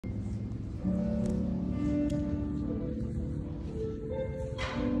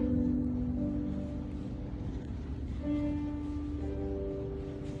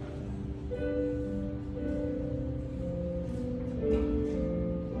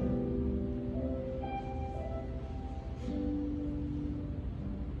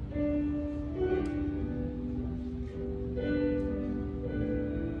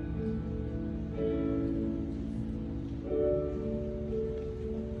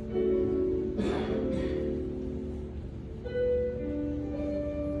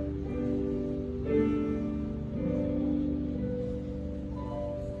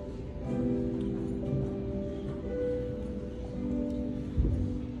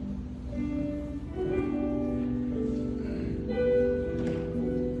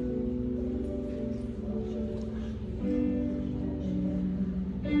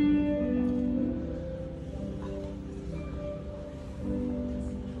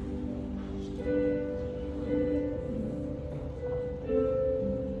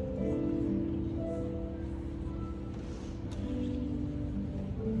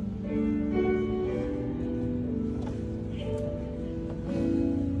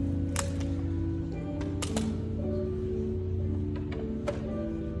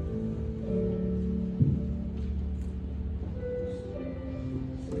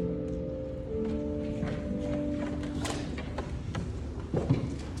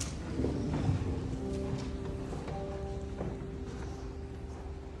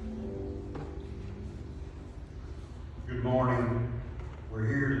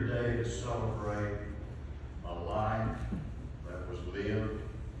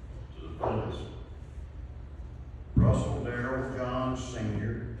John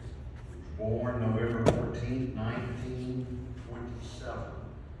Sr., who was born November 14, 1927.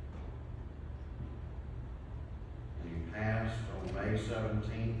 And he passed on May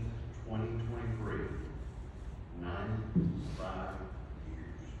 17, 2023, 95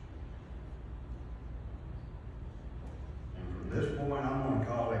 years. And from this point, I'm going to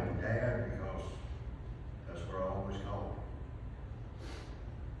call him Dad because that's what I always call him.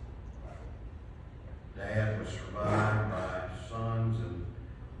 Dad was survived by sons and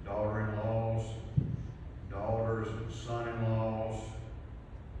daughter-in-laws, daughters and son-in-laws,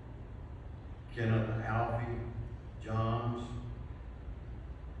 Kenneth Alfie Johns,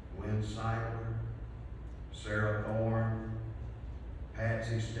 Gwen Seidler, Sarah Thorne,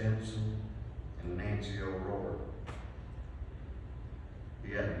 Patsy Stinson, and Nancy O'Rourke.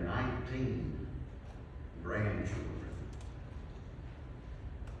 He had 19 grandchildren.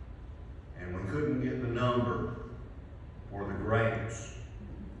 And we couldn't get the number for the greats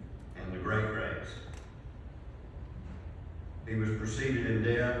and the great-greats. He was preceded in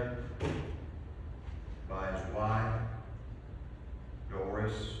death by his wife,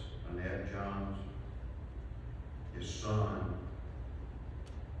 Doris Annette Johns, his son,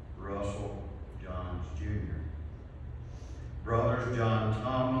 Russell Johns Jr., brothers John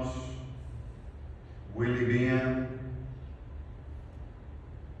Thomas, Willie Ben,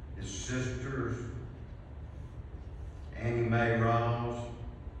 his sisters, Annie Mae Ross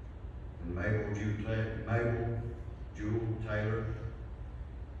and Mabel Jewel Taylor,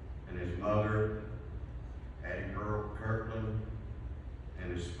 and his mother, Hattie Pearl Kirkland,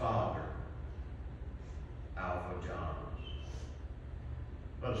 and his father, Alpha Johns.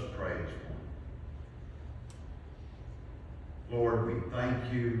 Let us pray this morning. Lord, we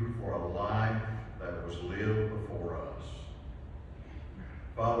thank you for a life that was lived before us.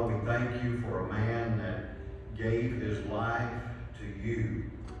 Father, we thank you for a man that gave his life to you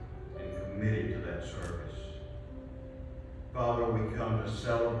and committed to that service. Father, we come to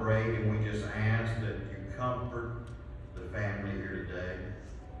celebrate, and we just ask that you comfort the family here today.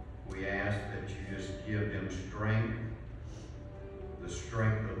 We ask that you just give them strength, the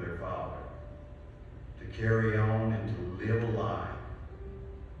strength of their father, to carry on and to live a life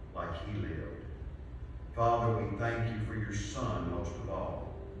like he lived. Father, we thank you for your Son most of all.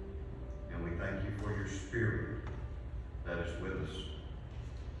 And we thank you for your Spirit that is with us.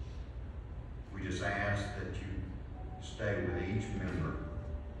 We just ask that you stay with each member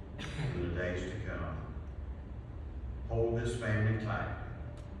in the days to come. Hold this family tight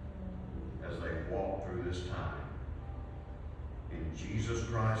as they walk through this time. In Jesus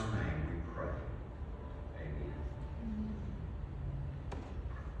Christ's name we pray. Amen.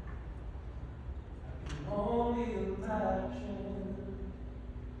 I can only imagine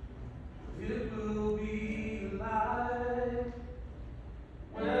it will be like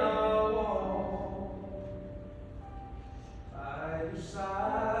when I walk by your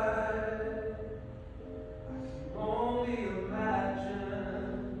side. I can only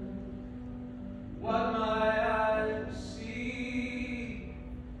imagine what my eyes will see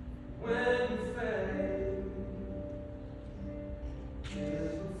when you fade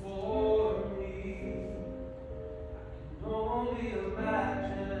is before me. I can only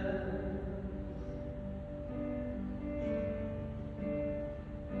imagine.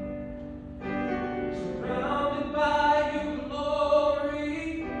 Surrounded by your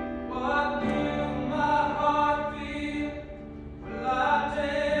glory, what will my heart feel? Will I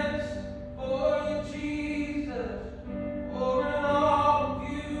dance for you, Jesus? Or in all of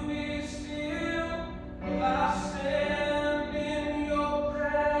you be still? Will I stand in your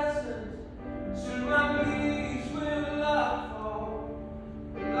presence? To my knees will I fall?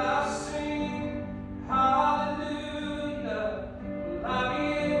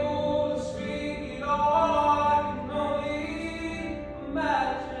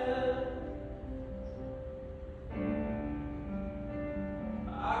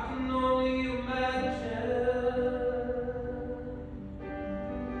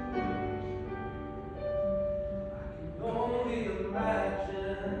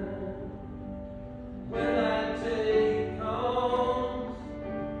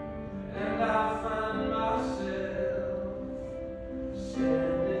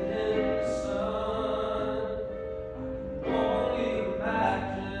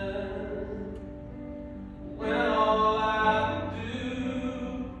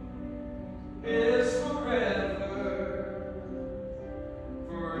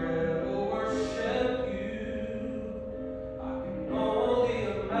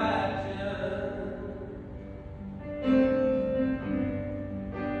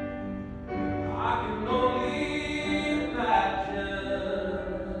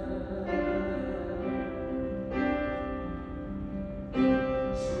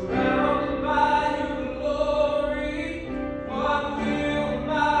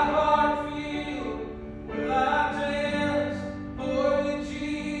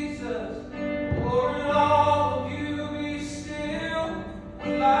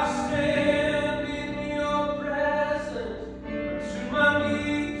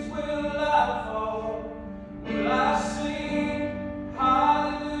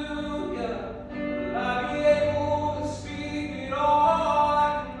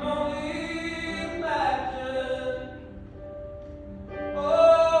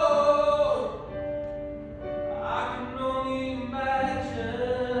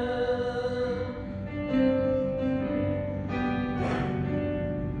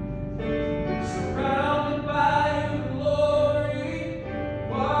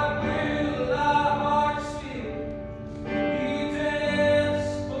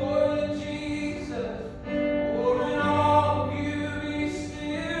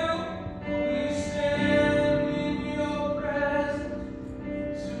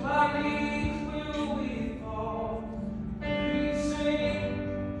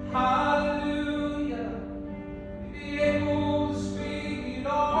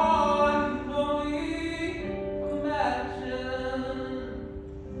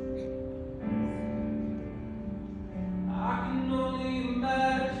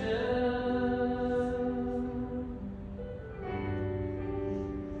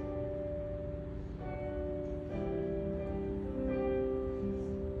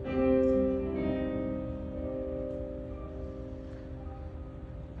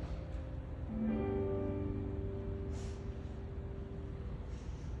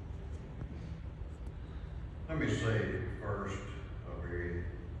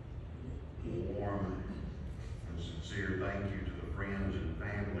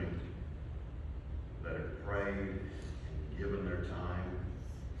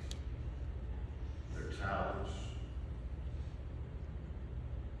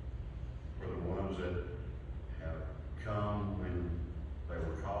 ones that have come when they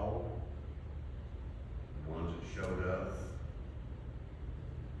were called, the ones that showed up.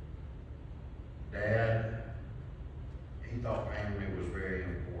 Dad, he thought family was very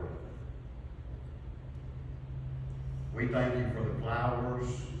important. We thank you for the flowers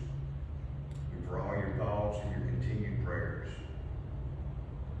and for all your thoughts and your continued prayers.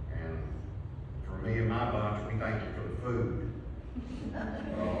 And for me and my bunch, we thank you for the food.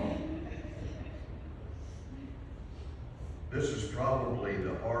 This is probably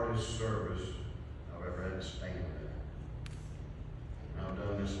the hardest service I've ever had to stand in. And I've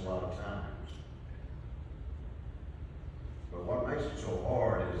done this a lot of times. But what makes it so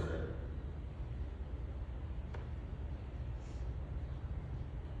hard is that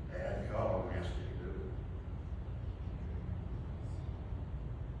Dad called and asked me to do it.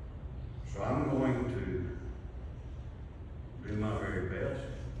 So I'm going to do my very best.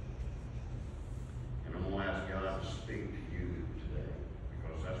 And I'm going to ask God to speak to you today,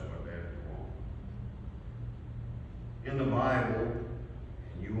 because that's what Dad would want. In the Bible,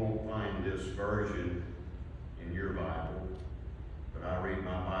 and you won't find this version in your Bible, but I read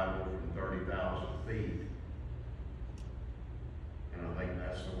my Bible from 30,000 feet. And I think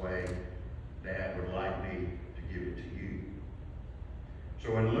that's the way Dad would like me to give it to you.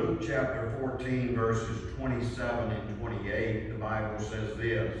 So in Luke chapter 14, verses 27 and 28, the Bible says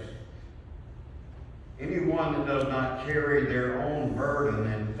this: anyone that does not carry their own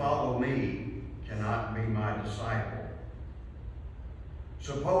burden and follow me cannot be my disciple.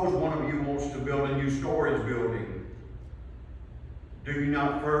 Suppose one of you wants to build a new storage building. Do you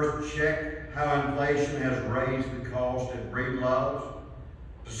not first check how inflation has raised the cost at Breedlove's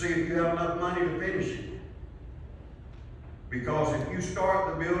to see if you have enough money to finish it? Because if you start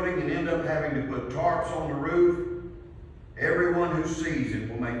the building and end up having to put tarps on the roof, everyone who sees it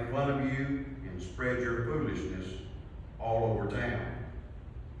will make fun of you and spread your foolishness all over town.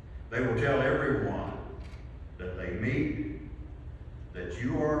 They will tell everyone that they meet that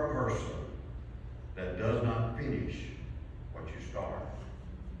you are a person that does not finish what you start.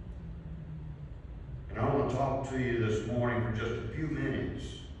 And I want to talk to you this morning for just a few minutes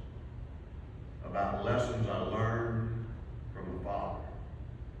about lessons I learned from the Father.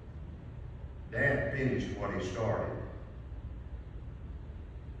 Dad finished what he started.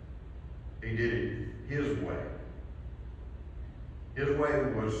 He did it his way. His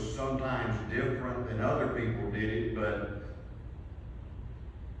way was sometimes different than other people did it, but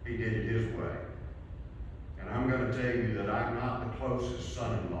he did it his way. And I'm going to tell you that I'm not the closest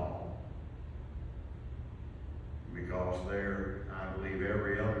son-in-law, because I believe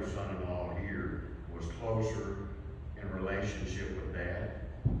every other son-in-law here was closer in relationship with Dad.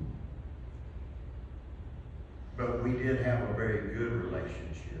 But we did have a very good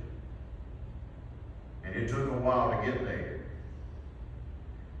relationship. And it took a while to get there,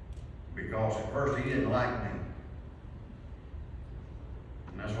 because at first he didn't like me.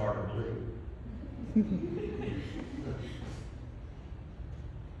 And that's hard to believe.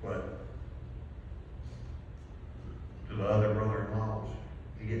 But to the other brother-in-laws,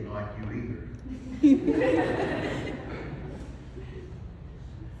 he didn't like you either.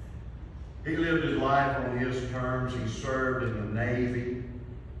 He lived his life on his terms. He served in the Navy,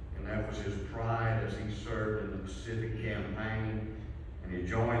 and that was his pride as he served in the Pacific Campaign. And he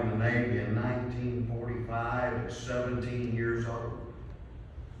joined the Navy in 1945 at 17 years old.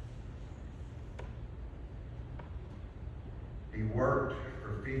 He worked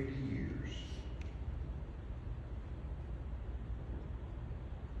for 50 years.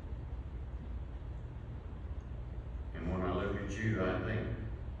 And when I look at you, I think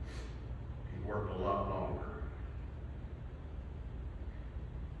he worked a lot longer.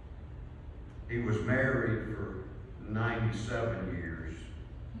 He was married for 97 years.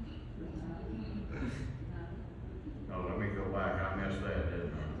 Oh, let me go back. I missed that,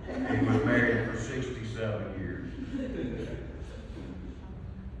 didn't I? He was married for 67 years.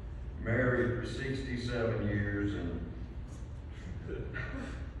 Married for 67 years, and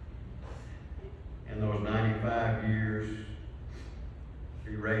in those 95 years,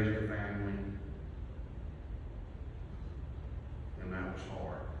 he raised a family, and that was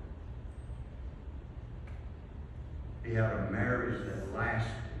hard. He had a marriage that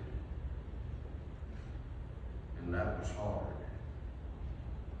lasted, and that was hard.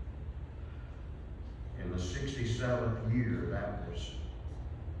 In the 67th year, that was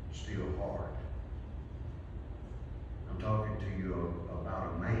still hard. I'm talking to you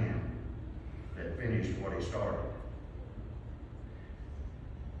about a man that finished what he started.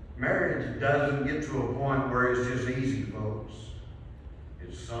 Marriage doesn't get to a point where it's just easy, folks. It's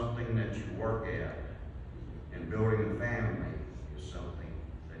is something that you work at, and building a family is something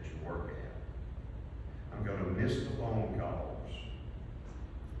that you work at. I'm going to miss the phone calls.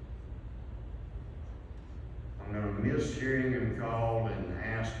 I'm going to miss hearing him call and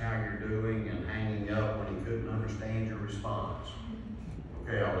ask how you're doing and hanging up when he couldn't understand your response.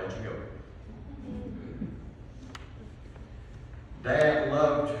 Okay, I'll let you go. Dad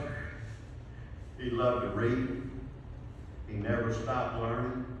loved He loved to read. He never stopped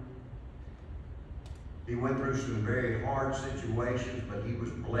learning. He went through some very hard situations, but he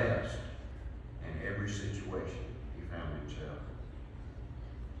was blessed in every situation he found himself.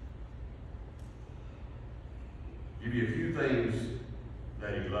 Give you a few things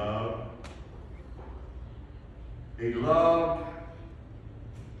that he loved. He loved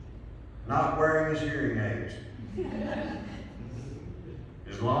not wearing his hearing aids.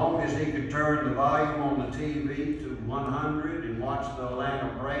 As long as he could turn the volume on the TV to 100 and watch the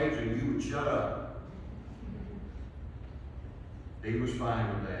Atlanta Braves and you would shut up, he was fine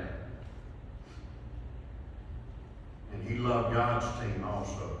with that. And he loved God's team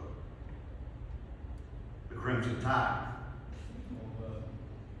also, the Crimson Tide.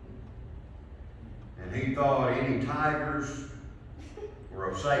 And he thought any Tigers were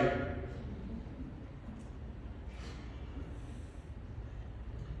of Satan.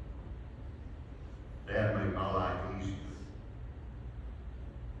 Dad made my life easier.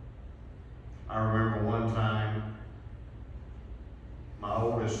 I remember one time my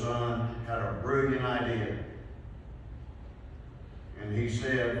oldest son had a brilliant idea. And he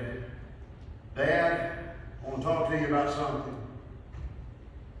said, "Dad, I want to talk to you about something."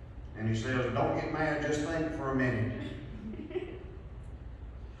 And he says, "Don't get mad, just think for a minute.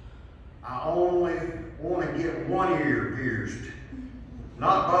 I only want to get one ear pierced.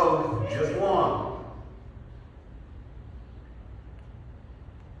 Not both, just one."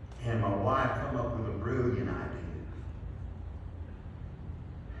 And my wife come up with a brilliant idea.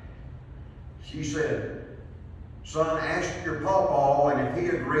 She said, "Son, ask your pawpaw, and if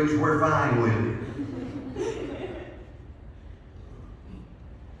he agrees, we're fine with it."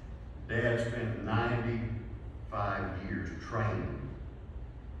 Dad spent 95 years training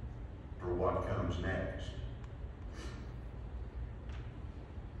for what comes next.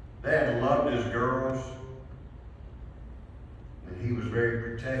 Dad loved his girls, and he was very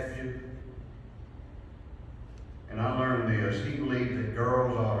protective. And I learned this. He believed that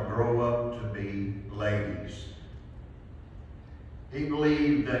girls ought to grow up to be ladies. He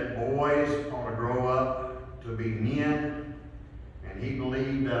believed that boys ought to grow up to be men. And he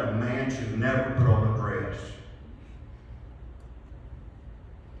believed that a man should never put on a dress.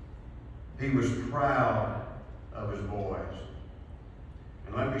 He was proud of his boys.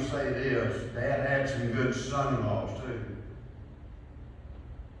 And let me say this, Dad had some good son-in-laws too.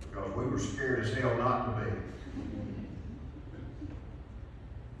 Because we were scared as hell not to be.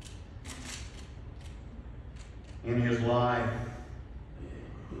 In his life,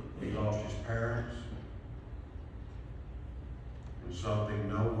 he lost his parents. And something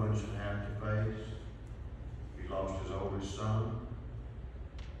no one should have to face. He lost his oldest son.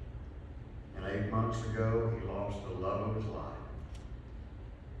 And 8 months ago, he lost the love of his life.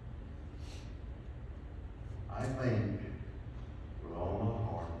 I think, with all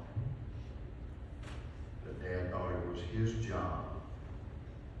my heart, that Dad thought it was his job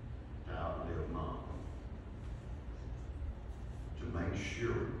to outlive Mom. To make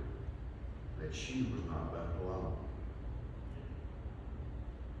sure that she was not left alone.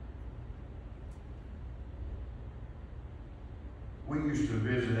 We used to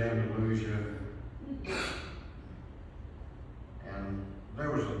visit Andalusia, and there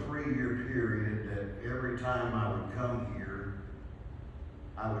was a 3-year period that every time I would come here,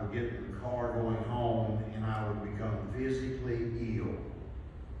 I would get in the car going home and I would become physically ill.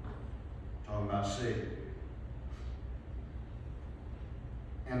 Talking about sick.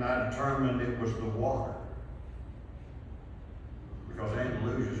 And I determined it was the water. Because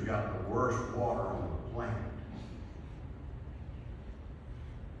Andalusia's got the worst water on the planet.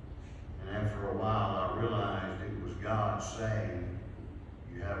 And after a while, I realized it was God saying,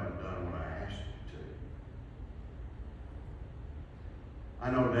 "You haven't done what I asked you to."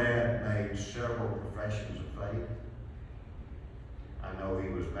 I know Dad made several professions of faith. I know he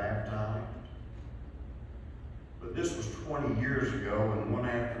was baptized. But this was 20 years ago, and one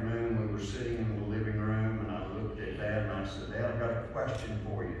afternoon we were sitting in the living room, and I looked at Dad and I said, "Dad, I've got a question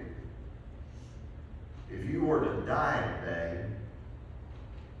for you. If you were to die today,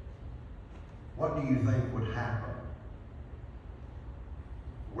 what do you think would happen?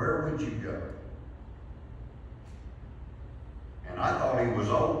 Where would you go?" And I thought he was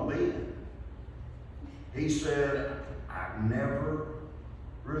old then. He said, I've never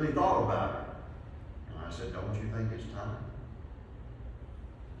really thought about it. And I said, don't you think it's time?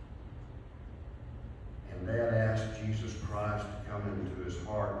 And Dad asked Jesus Christ to come into his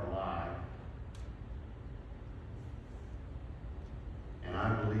heart and life. And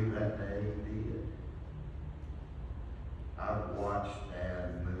I believe that day he did. I've watched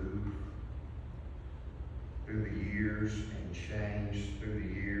Dad move through the years and change through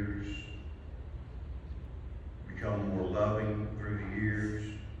the years, become more loving through the years.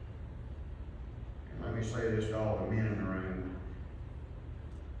 And let me say this to all the men in the room.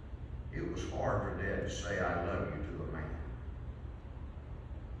 It was hard for Dad to say, I love you to a man.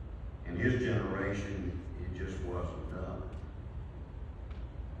 In his generation, it just wasn't done.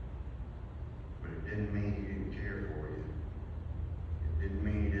 But it didn't mean he didn't care for you. It didn't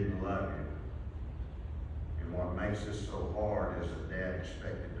mean he didn't love you. And what makes this so hard is that Dad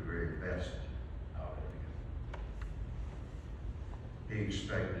expected the very best out of you. He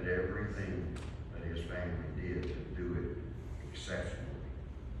expected everything that his family did to do it exceptionally.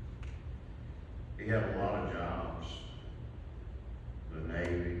 He had a lot of jobs. The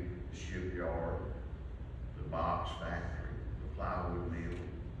Navy, the shipyard, the box factory, the plywood mill,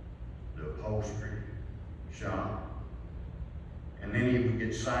 the upholstery shop. And then he would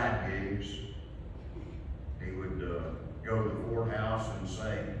get side gigs. He would go to the courthouse and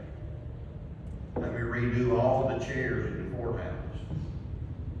say, let me redo all the chairs in the courthouse.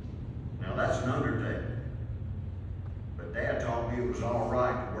 Now that's an undertaking. But Dad taught me it was all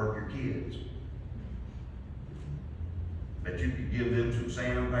right to work your kids. That you could give them some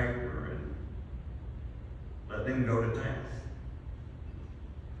sandpaper and let them go to town.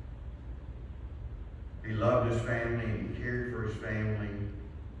 He loved his family and he cared for his family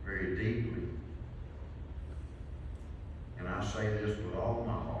very deeply. And I say this with all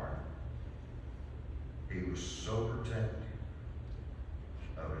my heart. He was so protective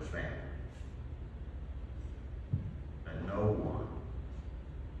of his family that no one,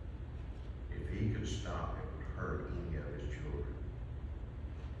 if he could stop it, would hurt any of his children.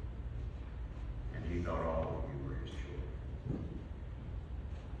 And he thought all of you were his children.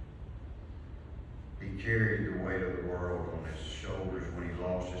 He carried the weight of the world on his shoulders when he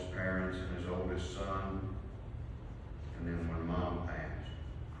lost his parents and his oldest son, and then when Mom passed.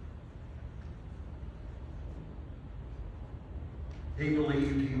 He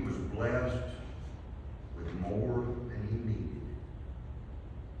believed he was blessed with more than he needed.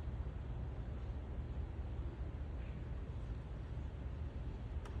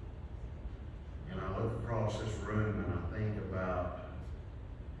 And I look across this room and I think about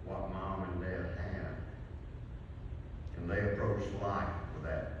what Mom and Dad had. And they approached life with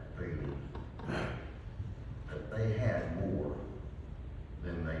that feeling that they had more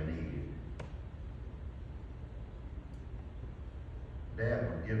than they needed.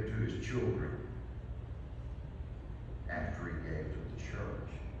 Dad would give to his children after he gave to the church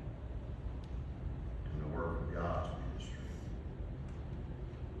and the work of God's ministry.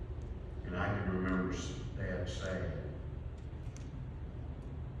 And I can remember Dad saying,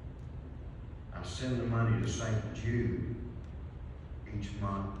 I send the money to St. Jude each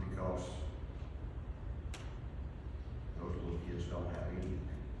month because those little kids don't have anything.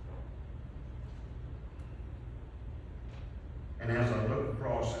 And as I look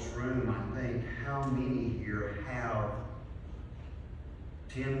across this room, I think how many here have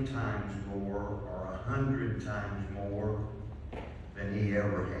 10 times more or 100 times more than he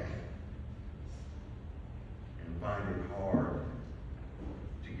ever had, and find it hard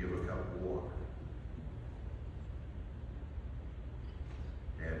to give a cup of water.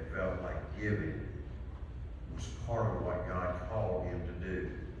 Dad felt like giving was part of what God called him to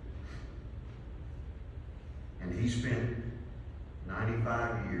do. And he spent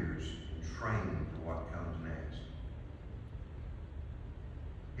 95 years in training for what comes next.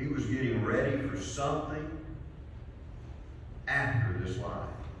 He was getting ready for something after this life.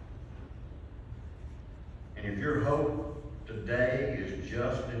 And if your hope today is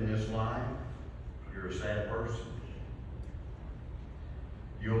just in this life, you're a sad person.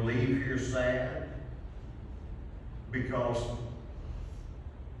 You'll leave here sad because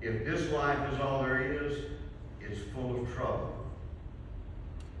if this life is all there is, it's full of trouble.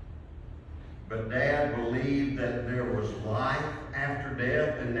 But Dad believed that there was life after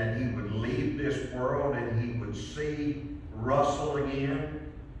death and that he would leave this world and he would see Russell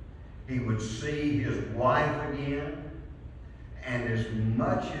again. He would see his wife again. And as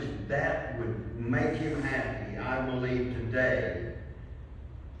much as that would make him happy, I believe today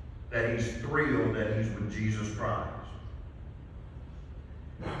that he's thrilled that he's with Jesus Christ.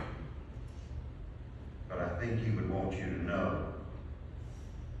 think he would want you to know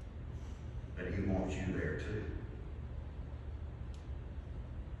that he wants you there too.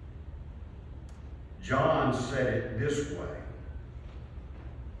 John said it this way,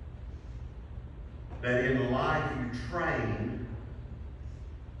 that in life you train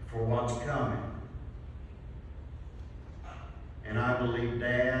for what's coming. And I believe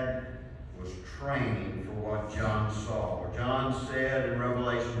Dad was training for what John saw. John said in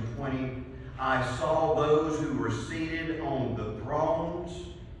Revelation 20, I saw those who were seated on the thrones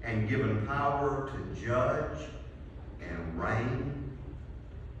and given power to judge and reign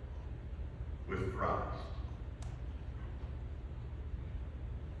with Christ.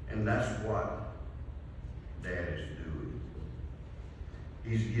 And that's what Dad is doing.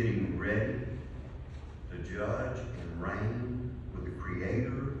 He's getting ready to judge and reign with the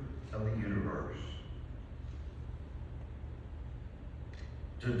Creator of the universe.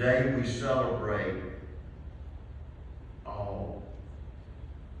 Today we celebrate all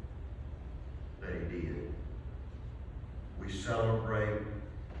that he did. We celebrate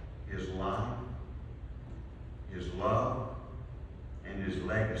his life, his love, and his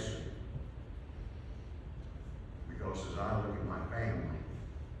legacy. Because as I look at my family,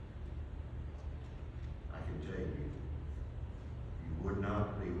 I can tell you, you would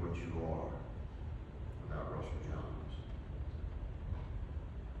not be what you are without Russell Johns.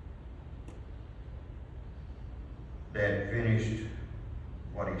 Dad finished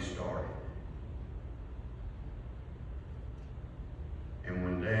what he started. And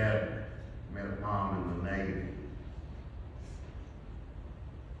when Dad met Mom in the Navy,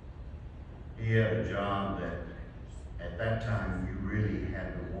 he had a job that at that time you really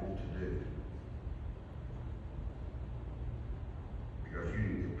had to want to do. Because you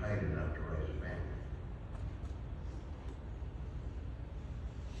didn't get paid enough to raise a family.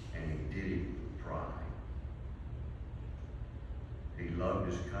 And he did it with pride. He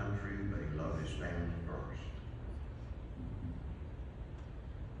loved his country, but he loved his family first.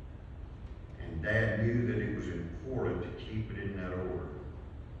 And Dad knew that it was important to keep it in that order.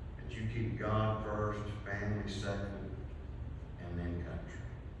 That you keep God first, family second, and then country.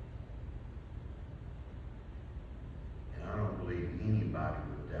 And I don't believe anybody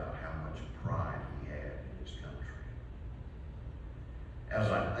would doubt how much pride he had in his country.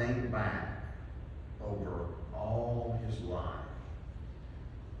 As I think back over all his life,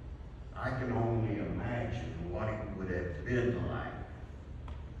 I can only imagine what it would have been like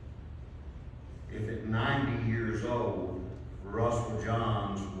if at 90 years old, Russell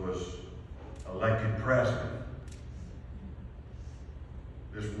Johns was elected president.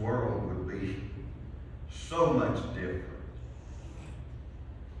 This world would be so much different.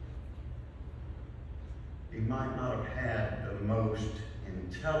 He might not have had the most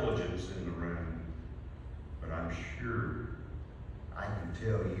intelligence in the room, but I'm sure I can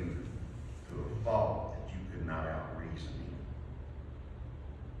tell you to a fault that you could not out-reason him.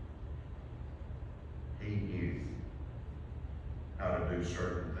 He knew how to do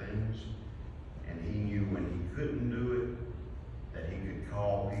certain things, and he knew when he couldn't do it, that he could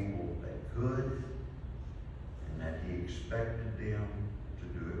call people that could, and that he expected them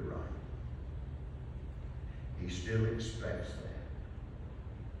to do it right. He still expects that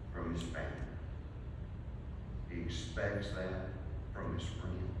from his family. He expects that from his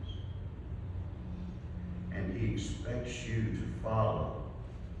friends. And he expects you to follow.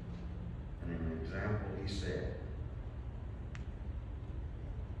 And an example he said,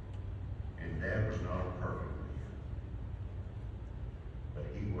 and Dad was not a perfect man, but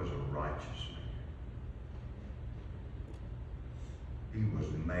he was a righteous man. He was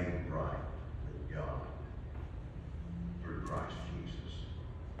made right with God through Christ Jesus.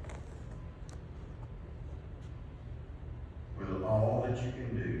 With all that you can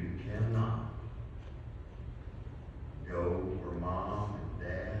do, you cannot go where Mom and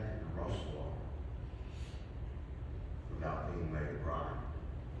Dad and Russell are without being made right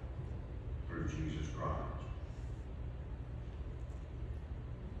through Jesus Christ.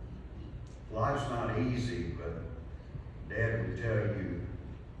 Life's not easy, but Dad would tell you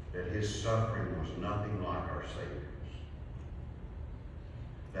that his suffering was nothing like our Savior's.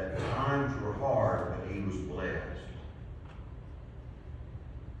 That times were hard, but he was blessed.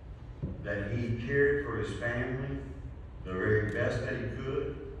 That he cared for his family the very best that he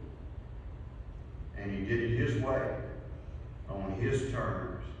could, and he did it his way, on his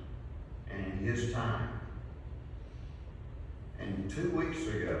terms, and in his time. And 2 weeks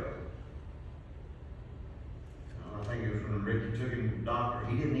ago, I think it was when Ricky took him to the doctor,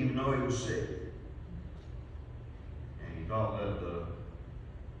 he didn't even know he was sick. And he thought that the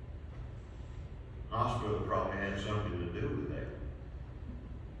Hospital probably had something to do with that.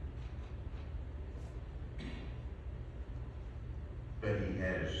 But he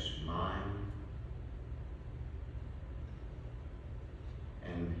had his mind,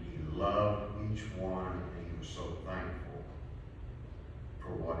 and he loved each one, and he was so thankful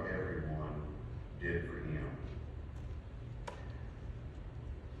for what everyone did for him.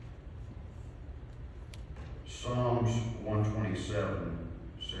 Psalms 127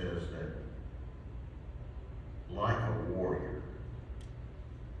 says that, like a warrior,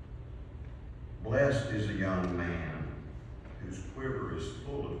 blessed is a young man whose quiver is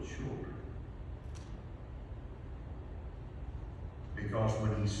full of children, because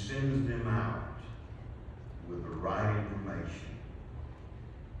when he sends them out with the right information,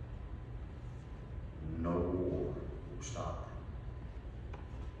 no war will stop them.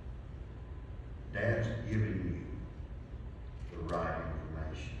 Dad's giving you the right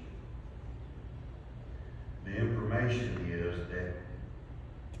information. The information is that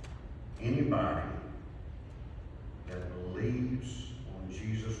anybody that believes on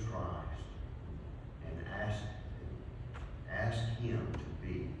Jesus Christ and ask him to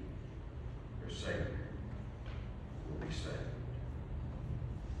be their Savior will be saved.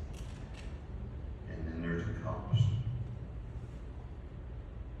 And then there's a cost.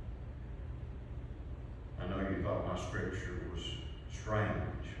 I know you thought my scripture was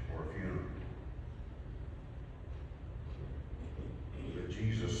strange for a funeral. But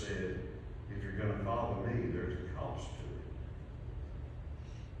Jesus said, if you're going to follow me, there's a cost to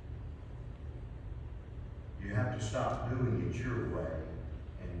it. You have to stop doing it your way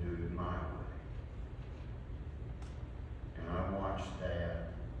and do it my way. And I watched Dad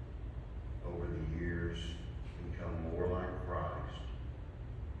over the years become more like Christ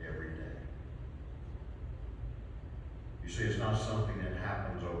every day. You see, it's not something that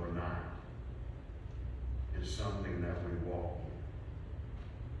happens overnight. It's something that we walk in.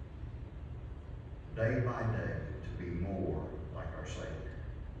 Day by day to be more like our Savior.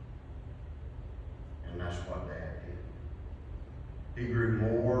 And that's what Dad did. He grew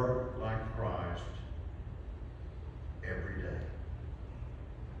more like Christ every day.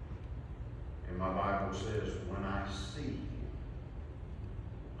 And my Bible says, when I see him,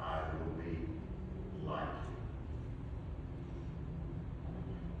 I will be like him.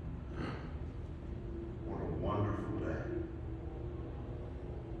 What a wonderful day.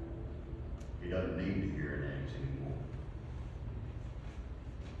 He doesn't need to hear names anymore.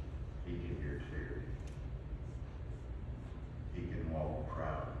 He can hear clearly. He can walk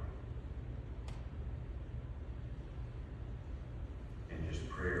proudly. And his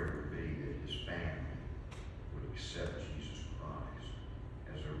prayer would be that his family would accept Jesus Christ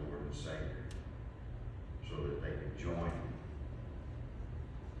as their Lord and Savior, so that they could join him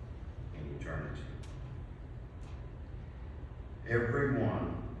in eternity. Everyone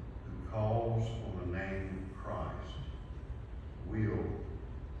who calls on the name of Christ will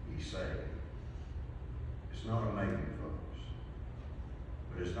be saved. It's not a maybe, folks.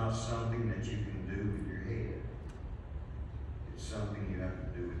 But it's not something that you can do with your head. It's something you have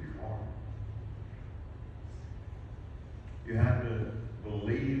to do with your heart. You have to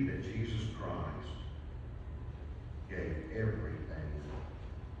believe that Jesus Christ gave everything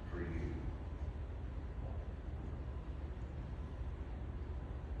for you.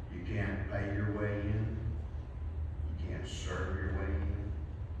 You can't pay your way in. You can't serve your way in.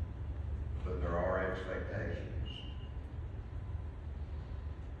 But there are expectations.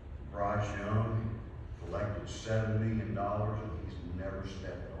 Bryce Young collected $7 million and he's never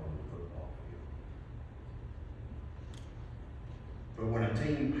stepped on the football field. But when a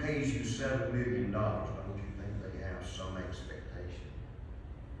team pays you $7 million, don't you think they have some expectation?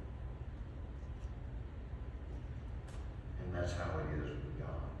 And that's how it is with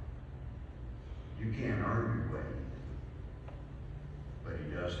God. You can't earn your way in, but he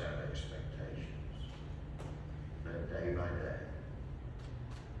does have expectations that day by day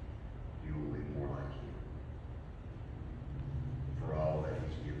you will be more like him for all that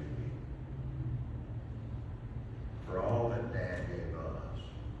he's given you, for all that Dad gave us.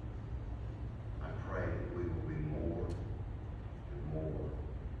 I pray that we will be more and more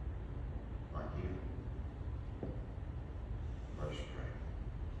like him. Let us pray.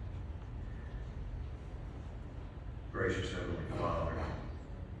 Gracious Heavenly Father,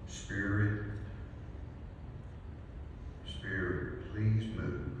 Spirit, please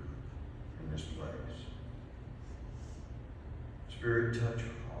move in this place. Spirit, touch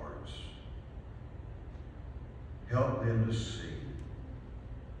hearts. Help them to see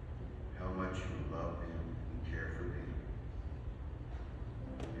how much you love them and care for them.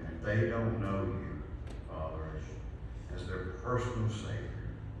 And if they don't know you, as their personal Savior.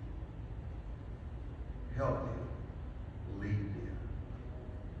 Help them, lead them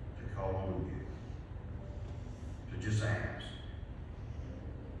to call on you, to just ask,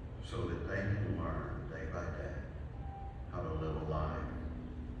 so that they can learn day by day how to live a life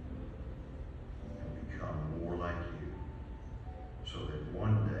and become more like you, so that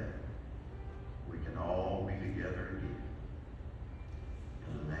one day we can all be together again.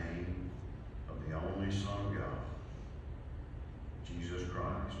 In the name of the only Son of God, Jesus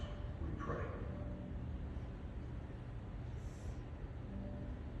Christ, we pray.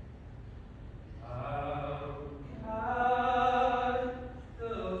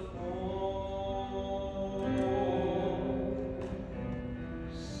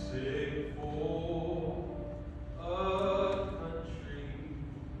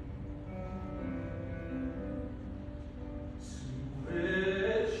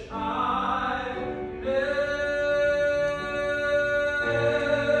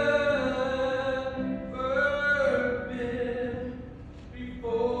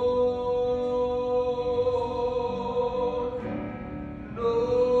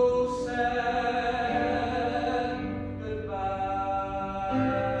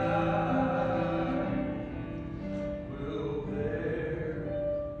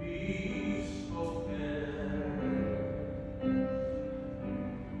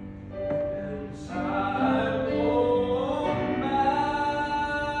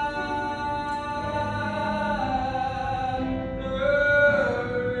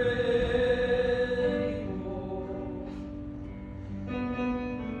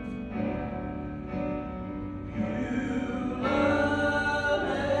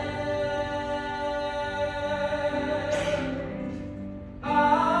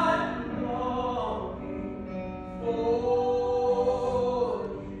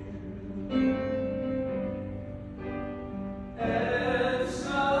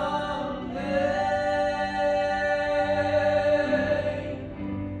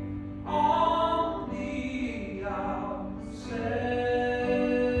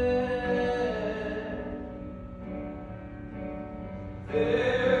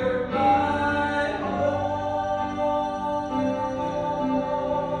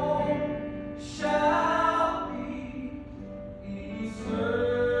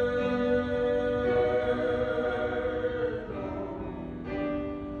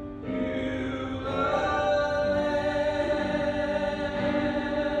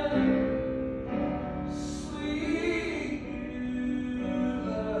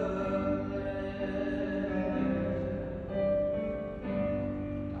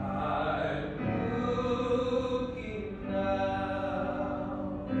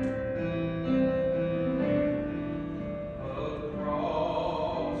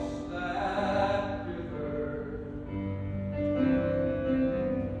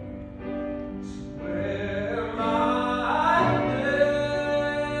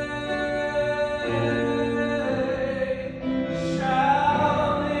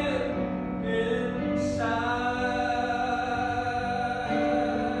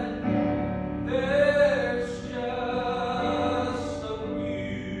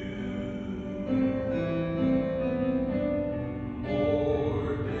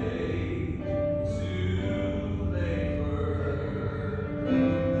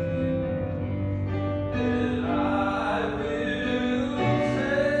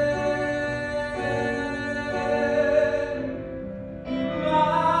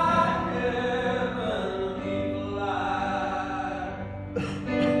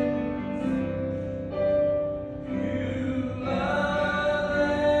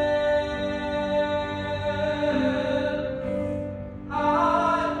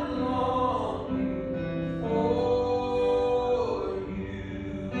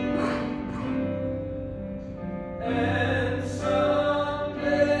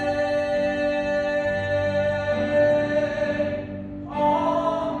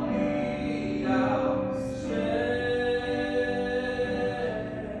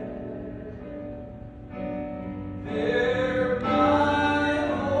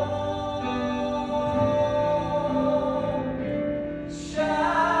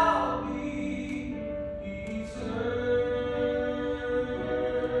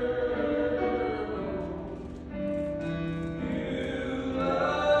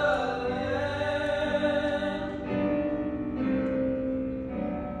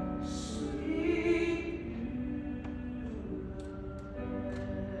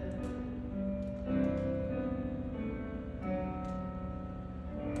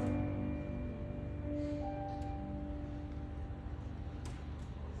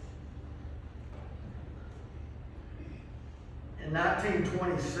 In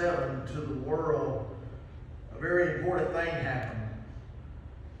 1927, to the world, a very important thing happened.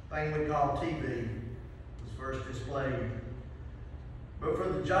 A thing we call TV was first displayed. But for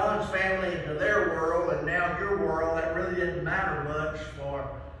the Johns family and to their world, and now your world, that really didn't matter much.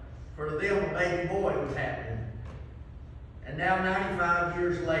 For them, a baby boy was happening. And now, 95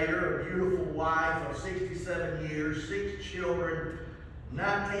 years later, a beautiful wife of 67 years, 6 children,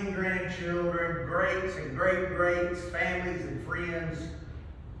 19 grandchildren, greats and great-greats, families and friends.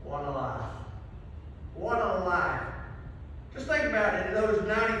 What a life. What a life. Just think about it. In those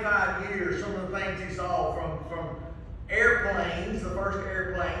 95 years, some of the things he saw from airplanes, the first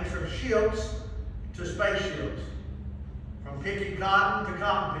airplanes, from ships to spaceships, from picking cotton to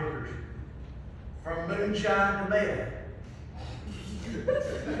cotton pickers, from moonshine to meth.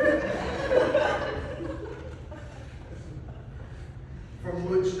 From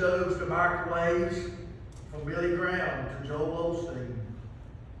wood stoves to microwaves, from Billy Graham to Joel Osteen.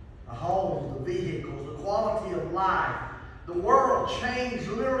 The homes, the vehicles, the quality of life. The world changed,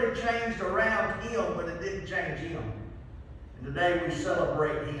 literally changed around him, but it didn't change him. And today we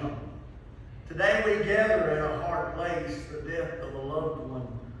celebrate him. Today we gather in a hard place, the death of a loved one.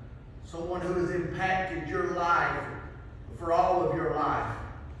 Someone who has impacted your life for all of your life.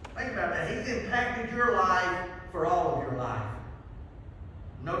 Think about that. He's impacted your life for all of your life.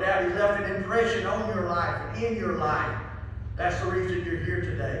 No doubt he left an impression on your life and in your life. That's the reason you're here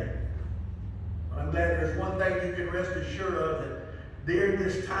today. But I'm glad there's one thing you can rest assured of, that during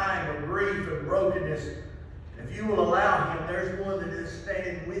this time of grief and brokenness, if you will allow him, there's one that is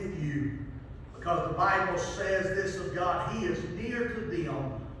standing with you. Because the Bible says this of God, he is near to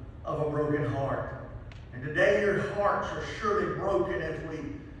them of a broken heart. And today your hearts are surely broken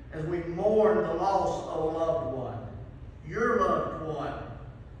as we mourn the loss of a loved one. Your loved one.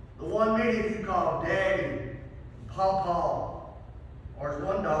 The one many of you call Daddy, Pawpaw, or as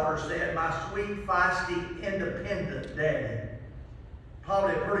one daughter said, my sweet, feisty, independent Daddy.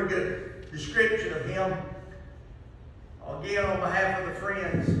 Probably a pretty good description of him. Again, on behalf of the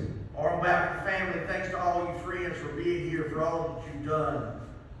friends, or on behalf of the family, thanks to all you friends for being here, for all that you've done,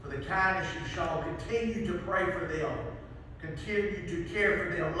 for the kindness you've shown. Continue to pray for them. Continue to care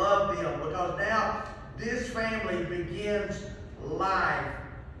for them, love them, because now this family begins life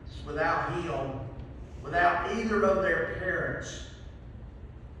without him, without either of their parents.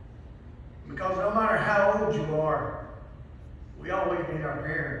 Because no matter how old you are, we always need our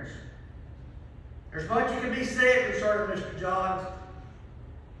parents. There's much that can be said concerning Mr. Johns.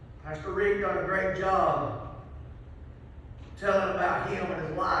 Pastor Rick done a great job telling about him and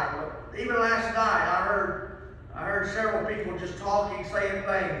his life. But even last night, I heard several people just talking, saying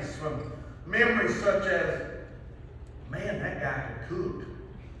things from memories such as, man, that guy could cook.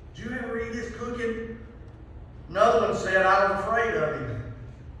 Did you ever read his cooking? Another one said, I was afraid of him.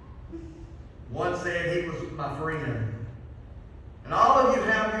 One said he was my friend. And all of you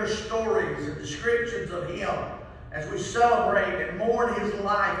have your stories and descriptions of him as we celebrate and mourn his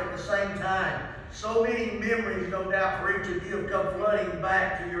life at the same time. So many memories, no doubt, for each of you have come flooding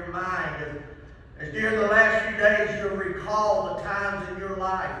back to your mind. As during the last few days you have recalled the times in your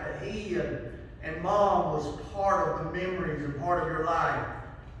life that he and Mom was part of the memories and part of your life.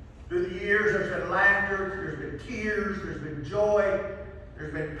 Through the years there's been laughter, there's been tears, there's been joy,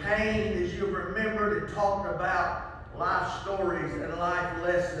 there's been pain as you've remembered and talked about life stories and life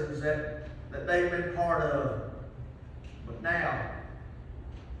lessons that they've been part of. But now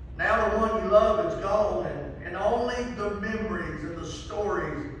the one you love is gone, and only the memories and the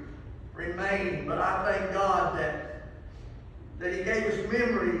stories remain. But I thank God that he gave us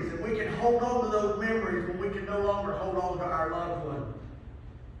memories, and we can hold on to those memories when we can no longer hold on to our loved one.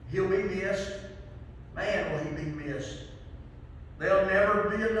 He'll be missed. Man, will he be missed. There'll never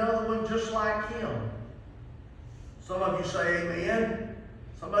be another one just like him. Some of you say amen.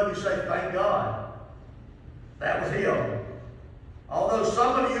 Some of you say thank God. That was him. Although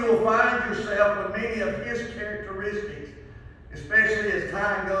some of you will find yourself with many of his characteristics, especially as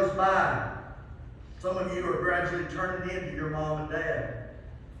time goes by. Some of you are gradually turning into your mom and dad.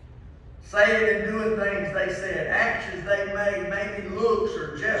 Saying and doing things they said, actions they made, maybe looks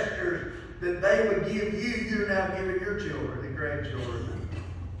or gestures that they would give you, you're now giving your children and grandchildren.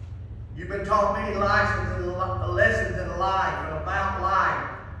 You've been taught many lessons in life and about life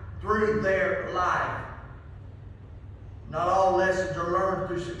through their life. Not all lessons are learned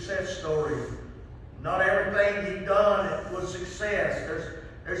through success stories. Not everything he done was success.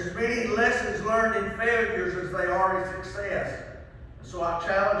 There's as many lessons learned in failures as they are in success. And so I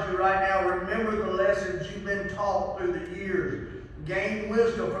challenge you right now, remember the lessons you've been taught through the years. Gain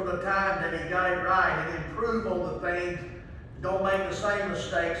wisdom from the time that he got it right and improve on the things Don't make the same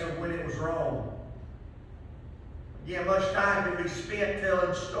mistakes of when it was wrong. Again, much time can be spent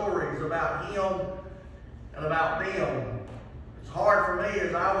telling stories about him and about them. It's hard for me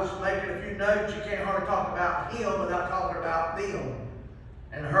as I was making a few notes. You can't hardly talk about him without talking about them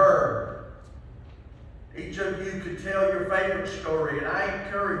and her. Each of you could tell your favorite story, and I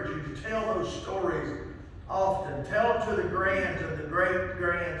encourage you to tell those stories often. Tell them to the grands and the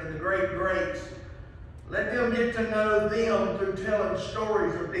great-grands and the great-greats. Let them get to know them through telling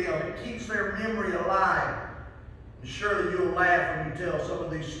stories of them. It keeps their memory alive. And surely you'll laugh when you tell some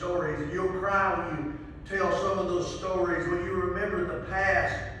of these stories, and you'll cry when you tell some of those stories, when you remember the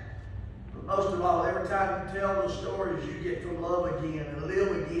past. But most of all, every time you tell those stories, you get to love again and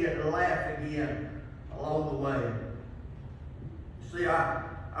live again and laugh again along the way. You see,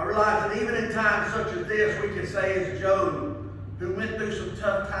 I realize that even in times such as this, we can say as Job, who went through some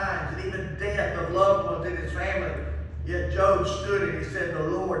tough times and even death of loved ones in his family, yet Job stood and he said, "The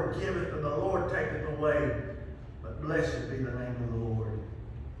Lord giveth and the Lord taketh away, but blessed be the name of the Lord."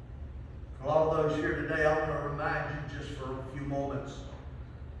 For all those here today, I want to remind you just for a few moments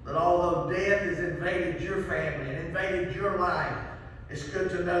that although death has invaded your family and invaded your life, it's good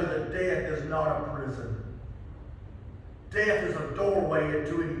to know that death is not a prison. Death is a doorway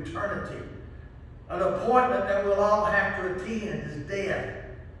into an eternity. An appointment that we'll all have to attend is death.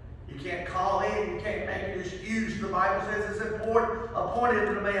 You can't call in, you can't make an excuse. The Bible says it's appointed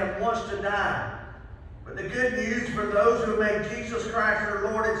to the man once to die. But the good news for those who make Jesus Christ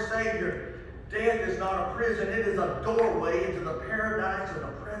their Lord and Savior, death is not a prison. It is a doorway into the paradise and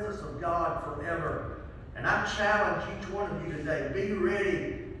the presence of God forever. And I challenge each one of you today, be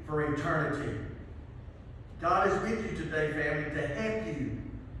ready for eternity. God is with you today, family, to help you.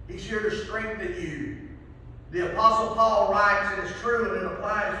 He's here to strengthen you. The Apostle Paul writes, and it's true and it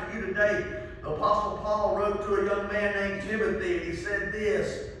applies to you today. The Apostle Paul wrote to a young man named Timothy, and he said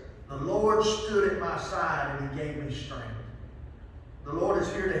this: "The Lord stood at my side and he gave me strength." The Lord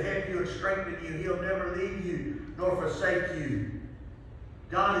is here to help you and strengthen you. He'll never leave you nor forsake you.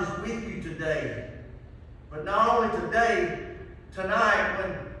 God is with you today. But not only today, tonight,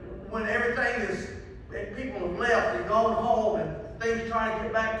 when everything is, people have left and gone home and things try to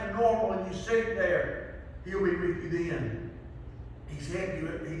get back to normal and you sit there, He'll be with you then. He's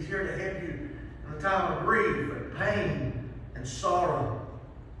here to help you in a time of grief and pain and sorrow.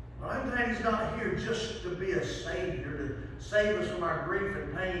 But I'm glad He's not here just to be a Savior, to save us from our grief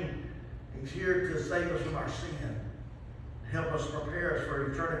and pain. He's here to save us from our sin, help us prepare us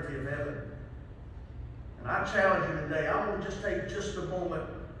for eternity of heaven. And I challenge you today, I want to just take just a moment,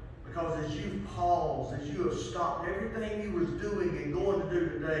 because as you pause, as you have stopped everything you was doing and going to do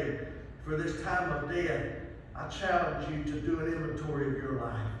today for this time of death, I challenge you to do an inventory of your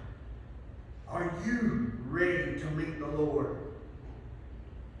life. Are you ready to meet the Lord?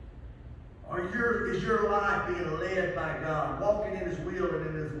 Is your life being led by God, walking in His will and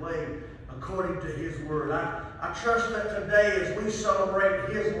in His way according to His word? I trust that today as we celebrate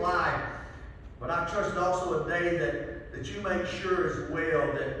His life, but I trust also a day that you make sure as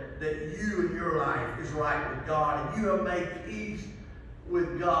well that you and your life is right with God, and you have made peace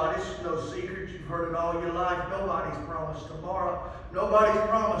with God. It's no secret. You've heard it all your life. Nobody's promised tomorrow. Nobody's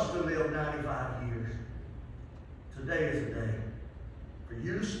promised to live 95 years. Today is a day for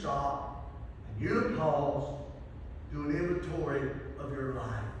you to stop and you to pause, do an inventory of your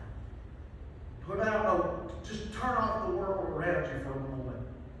life. Just turn off the world around you for a moment.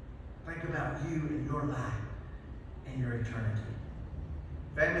 Think about you and your life and your eternity.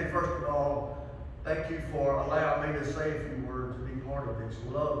 Family, first of all, thank you for allowing me to say a few words and be part of this.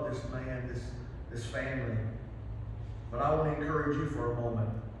 Love this man, this family. But I want to encourage you for a moment.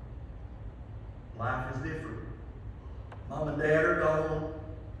 Life is different. Mom and Dad are gone.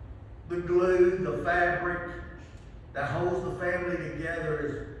 The glue, the fabric that holds the family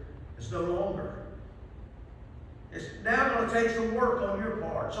together is no longer. It's now going to take some work on your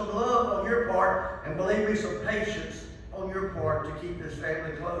part, some love on your part, and believe me, some patience on your part to keep this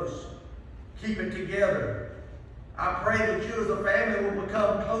family close. Keep it together. I pray that you as a family will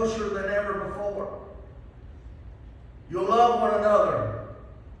become closer than ever before. You'll love one another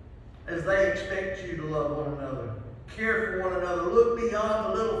as they expect you to love one another. Care for one another. Look beyond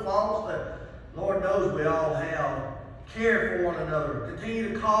the little faults that Lord knows we all have. Care for one another.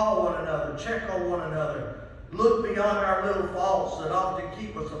 Continue to call one another. Check on one another. Look beyond our little faults that often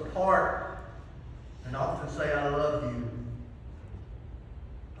keep us apart and often say, "I love you."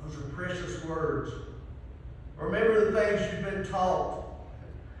 Those are precious words. Remember the things you've been taught.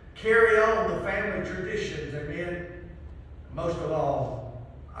 Carry on the family traditions, amen. Most of all,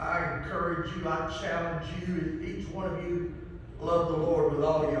 I encourage you, I challenge you, each one of you, love the Lord with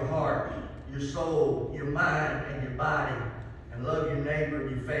all your heart, your soul, your mind, and your body, and love your neighbor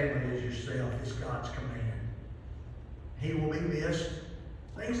and your family as yourself is God's command. He will be missed.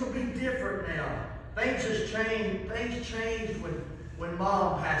 Things will be different now. Things changed. Things changed when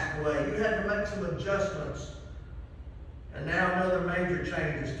Mom passed away. You had to make some adjustments. And now another major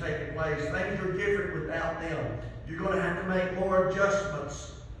change has taken place. Things are different without them. You're going to have to make more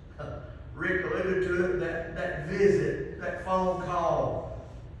adjustments. Rick alluded to it, that visit, that phone call.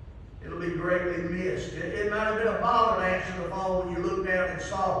 It'll be greatly missed. It might have been a bother to answer the phone when you looked down and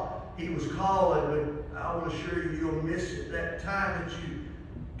saw he was calling, but I will assure you, you'll miss it. That time that you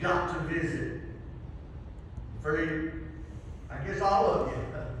got to visit. For you, I guess all of you,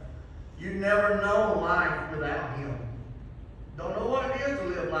 you never know life without him. Don't know what it is to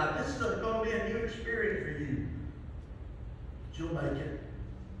live life. This is going to be a new experience for you. But you'll make it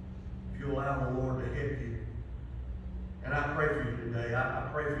if you allow the Lord to help you. And I pray for you today. I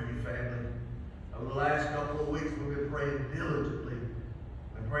pray for you, family. Over the last couple of weeks, we've been praying diligently.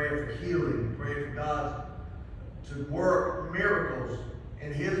 We've been praying for healing. We're praying for God to work miracles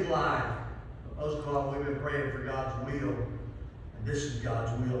in his life. But most of all, we've been praying for God's will. And this is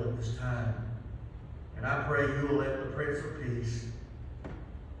God's will at this time. And I pray you will let the Prince of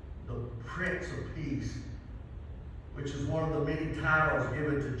Peace, which is one of the many titles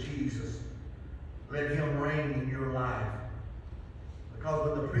given to Jesus, let him reign in your life. Because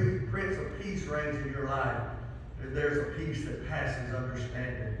when the Prince of Peace reigns in your life, there's a peace that passes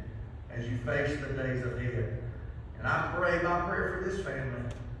understanding as you face the days ahead. And I pray, my prayer for this family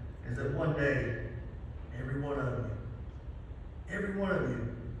is that one day, every one of you,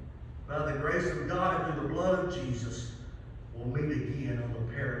 by the grace of God and through the blood of Jesus, will meet again on the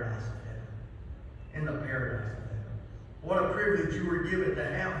paradise of heaven. In the paradise of heaven. What a privilege you were given to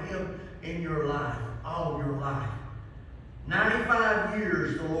have him in your life, all your life. 95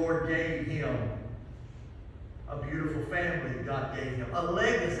 years the Lord gave him. A beautiful family God gave him. A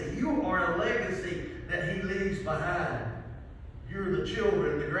legacy. You are a legacy that he leaves behind. You're the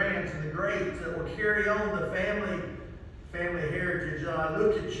children, the grands, and the greats that will carry on the family heritage. I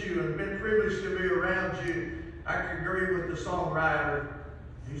look at you and have been privileged to be around you. I can agree with the songwriter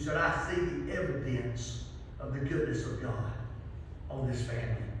who said, I see the evidence of the goodness of God on this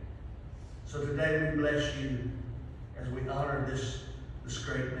family. So today we bless you as we honor this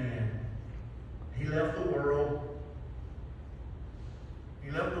great man. He left the world.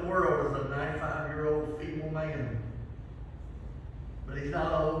 He left the world as a 95-year-old feeble man. But he's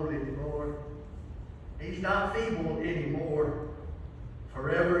not old anymore. He's not feeble anymore.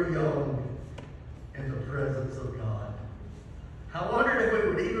 Forever young in the presence of God. I wondered if we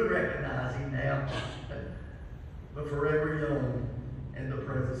would even recognize him now. But forever young in the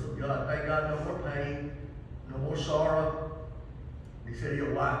presence of God. Thank God, no more pain, no more sorrow. He said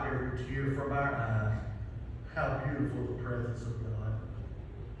he'll wipe every tear from our eyes. How beautiful the presence of God.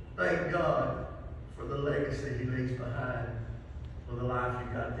 Thank God for the legacy he leaves behind, for the life you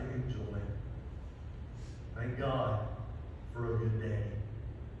got to enjoy. Thank God for a good day.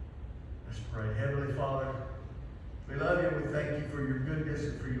 Let's pray. Heavenly Father, we love you and we thank you for your goodness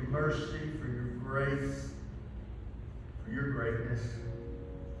and for your mercy, for your grace, for your greatness.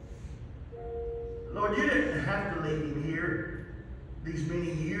 Lord, you didn't have to leave him here these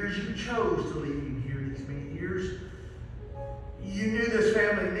many years. You chose to leave him here these many years. You knew this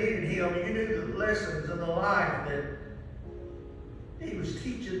family needed him. You knew the lessons and the life that he was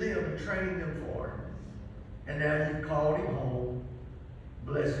teaching them and training them for. And now you've called him home.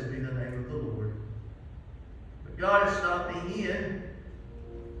 Blessed be the name of the Lord. But God, it's not the end.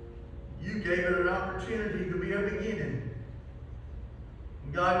 You gave it an opportunity to be a beginning.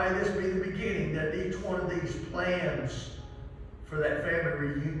 And God, may this be the beginning, that each one of these plans for that family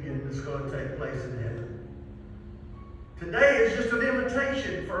reunion is going to take place in heaven. Today is just an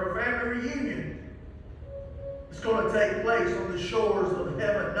invitation for a family reunion. It's going to take place on the shores of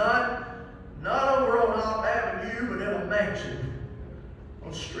heaven, not over on Op Avenue, but in a mansion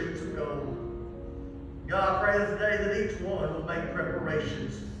on streets of gold. God, I pray today that each one will make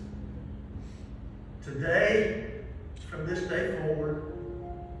preparations. Today, from this day forward,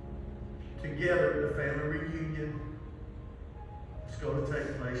 together in the family reunion, it's going to take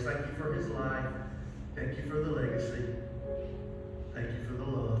place. Thank you for his life. Thank you for the legacy. Thank you for the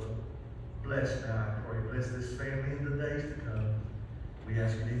love. Bless now, I pray. Bless this family in the days to come. We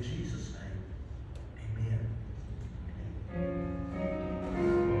ask it in Jesus' name.